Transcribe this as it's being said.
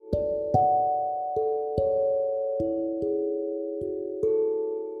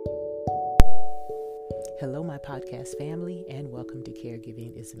my podcast family, and welcome to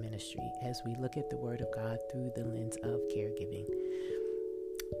Caregiving is a Ministry as we look at the Word of God through the lens of caregiving.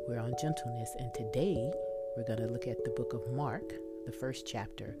 We're on gentleness, and today we're going to look at the book of Mark, the first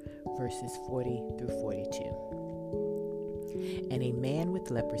chapter, verses 40 through 42. And a man with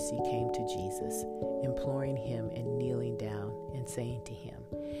leprosy came to Jesus, imploring him and kneeling down and saying to him,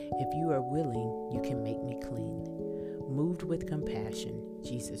 "If you are willing, you can make me clean." Moved with compassion,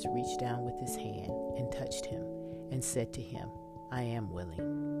 Jesus reached down with his hand and touched him and said to him, "I am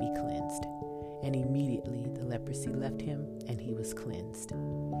willing, be cleansed." And immediately the leprosy left him and he was cleansed.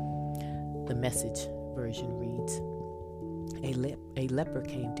 The Message version reads, A leper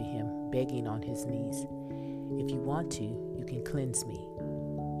came to him, begging on his knees, "If you want to, you can cleanse me."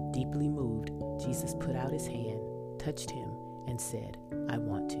 Deeply moved, Jesus put out his hand, touched him, and said, "I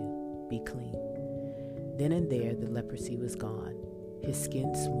want to, be clean." Then and there the leprosy was gone, his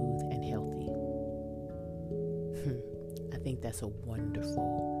skin smooth and healthy. I think that's a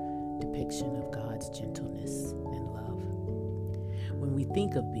wonderful depiction of God's gentleness and love. When we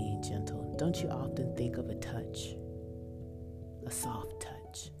think of being gentle, don't you often think of a touch, a soft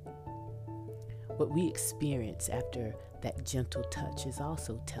touch? What we experience after that gentle touch is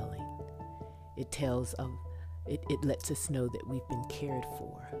also telling. It lets us know that we've been cared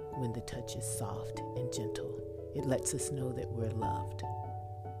for when the touch is soft and gentle. It lets us know that we're loved.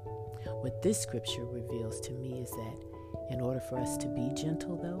 What this scripture reveals to me is that in order for us to be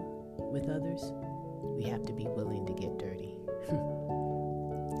gentle, though, with others, we have to be willing to get dirty.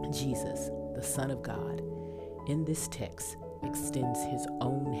 Jesus, the Son of God, in this text extends his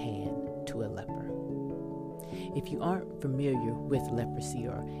own hand to a leper. If you aren't familiar with leprosy,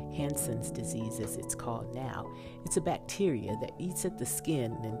 or Hansen's disease as it's called now, it's a bacteria that eats at the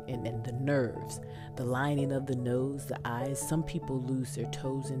skin and the nerves, the lining of the nose, the eyes. Some people lose their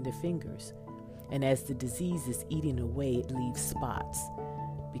toes and their fingers. And as the disease is eating away, it leaves spots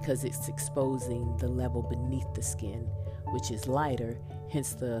because it's exposing the level beneath the skin, which is lighter,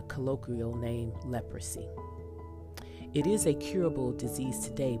 hence the colloquial name leprosy. It is a curable disease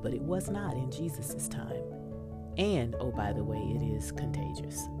today, but it was not in Jesus' time. And, oh, by the way, it is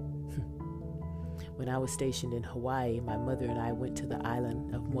contagious. When I was stationed in Hawaii, my mother and I went to the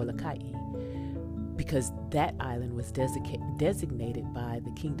island of Molokai because that island was designated by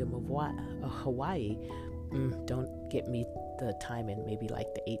the Kingdom of Hawaii. Don't get me the time in maybe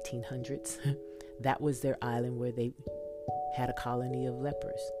like the 1800s. That was their island where they had a colony of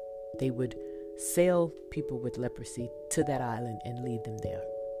lepers. They would sail people with leprosy to that island and leave them there.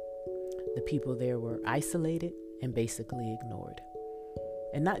 The people there were isolated and basically ignored.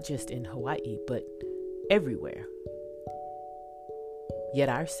 And not just in Hawaii, but everywhere. Yet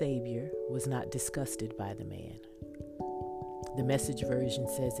our Savior was not disgusted by the man. The Message version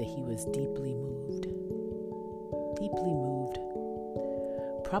says that he was deeply moved. Deeply moved.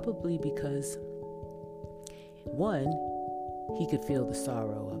 Probably because, one, he could feel the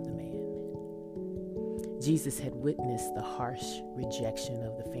sorrow of the man. Jesus had witnessed the harsh rejection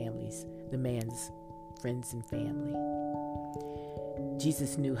of the man's friends and family.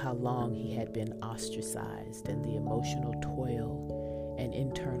 Jesus knew how long he had been ostracized and the emotional toil and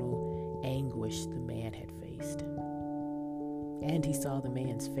internal anguish the man had faced. And he saw the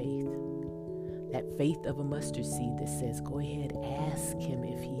man's faith, that faith of a mustard seed that says, "Go ahead, ask him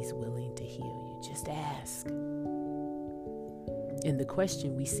if he's willing to heal you. Just ask." In the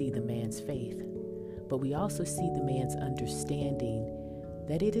question, we see the man's faith, but we also see the man's understanding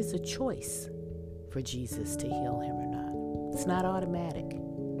that it is a choice for Jesus to heal him or not. It's not automatic.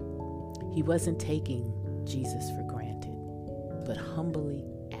 He wasn't taking Jesus for granted, but humbly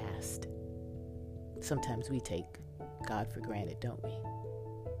asked. Sometimes we take God for granted, don't we?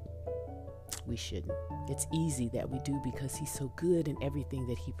 We shouldn't. It's easy that we do because he's so good in everything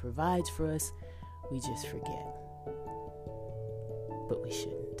that he provides for us. We just forget. But we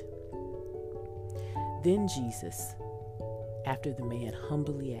shouldn't. Then Jesus, after the man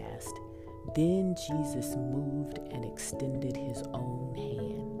humbly asked, then Jesus moved and extended his own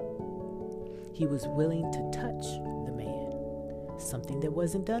hand. He was willing to touch the man, something that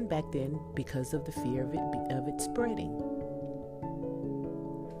wasn't done back then because of the fear of it spreading.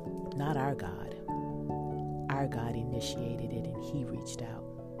 Not our God. Our God initiated it and he reached out.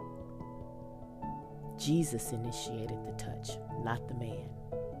 Jesus initiated the touch, not the man.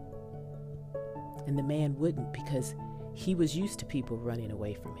 And the man wouldn't because he was used to people running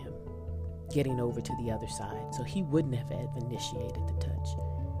away from him, getting over to the other side. So he wouldn't have initiated the touch.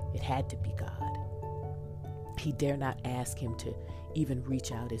 It had to be God. He dare not ask him to even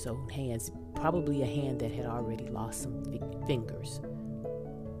reach out his own hands, probably a hand that had already lost some fingers.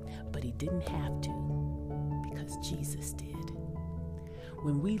 But he didn't have to as Jesus did.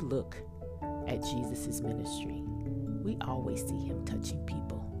 When we look at Jesus' ministry, we always see him touching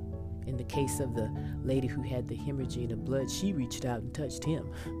people. In the case of the lady who had the hemorrhaging of blood, she reached out and touched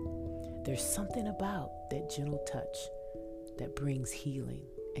him. There's something about that gentle touch that brings healing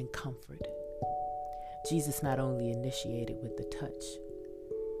and comfort. Jesus not only initiated with the touch,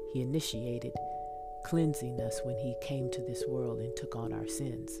 he initiated cleansing us when he came to this world and took on our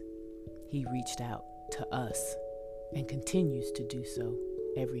sins. He reached out to us and continues to do so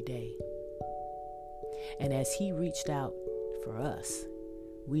every day. And as he reached out for us,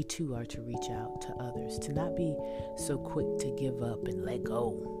 we too are to reach out to others, to not be so quick to give up and let go.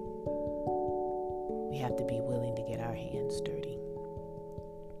 We have to be willing to get our hands dirty.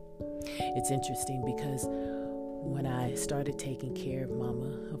 It's interesting because when I started taking care of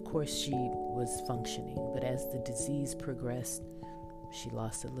Mama, of course she was functioning, but as the disease progressed, she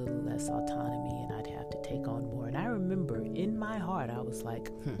lost a little less autonomy and I'd have to take on more. And I remember in my heart, I was like,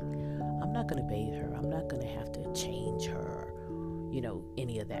 I'm not going to bathe her. I'm not going to have to change her,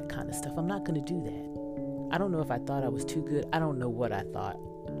 any of that kind of stuff. I'm not going to do that. I don't know if I thought I was too good. I don't know what I thought.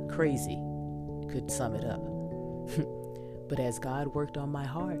 Crazy could sum it up. But as God worked on my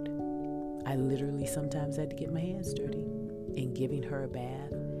heart, I literally sometimes had to get my hands dirty in giving her a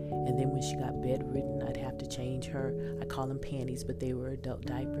bath. And then when she got bedridden, I'd have to change her. I call them panties, but they were adult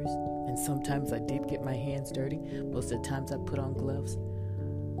diapers. And sometimes I did get my hands dirty. Most of the times I put on gloves.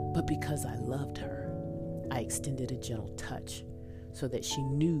 But because I loved her, I extended a gentle touch so that she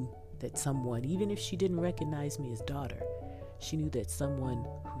knew that someone, even if she didn't recognize me as daughter, she knew that someone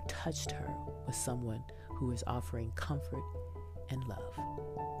who touched her was someone who was offering comfort and love.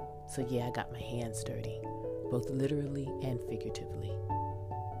 So yeah, I got my hands dirty, both literally and figuratively.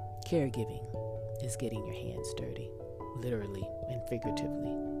 Caregiving is getting your hands dirty, literally and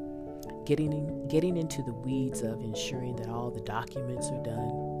figuratively. Getting into the weeds of ensuring that all the documents are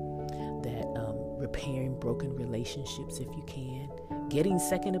done, that repairing broken relationships if you can, getting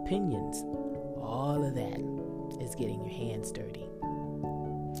second opinions, all of that is getting your hands dirty.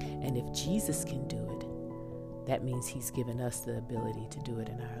 And if Jesus can do it, that means he's given us the ability to do it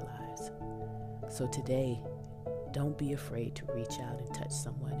in our lives. So today, don't be afraid to reach out and touch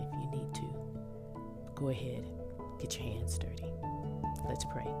someone if you need to. Go ahead, get your hands dirty. Let's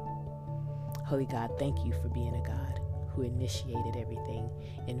pray. Holy God, thank you for being a God who initiated everything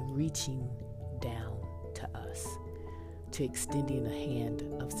and reaching down to us, to extending a hand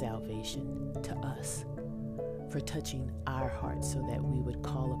of salvation to us, for touching our hearts so that we would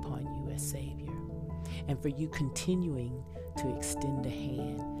call upon you as Savior, and for you continuing to extend a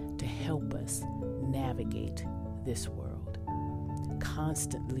hand to help us navigate this world,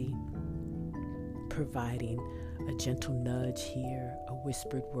 constantly providing a gentle nudge here, a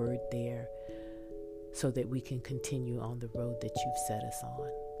whispered word there, so that we can continue on the road that you've set us on.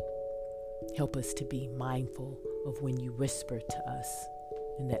 Help us to be mindful of when you whisper to us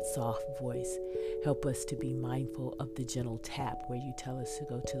in that soft voice. Help us to be mindful of the gentle tap where you tell us to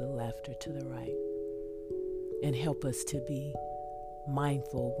go to the left or to the right. And help us to be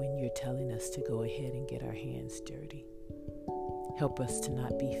mindful when you're telling us to go ahead and get our hands dirty. Help us to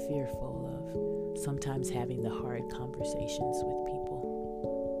not be fearful of sometimes having the hard conversations with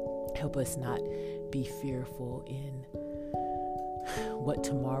people. Help us not be fearful in what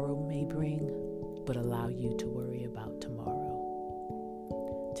tomorrow may bring, but allow you to worry about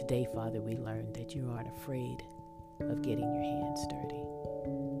tomorrow. Today, Father, we learned that you aren't afraid of getting your hands dirty.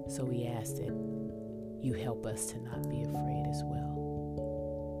 So we ask that you help us to not be afraid as well.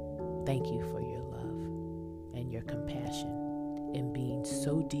 Thank you for your love and your compassion in being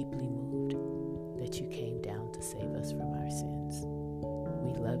so deeply moved that you came down to save us from our sins.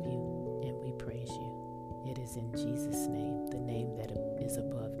 We love you and we praise you. It is in Jesus' name, the name that is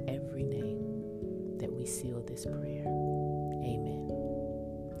above every name, that we seal this prayer. Amen.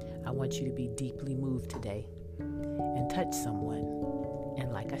 I want you to be deeply moved today and touch someone.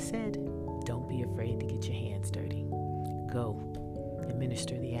 And like I said, don't be afraid to get your hands dirty. Go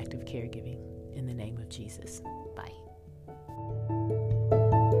administer the act of caregiving in the name of Jesus.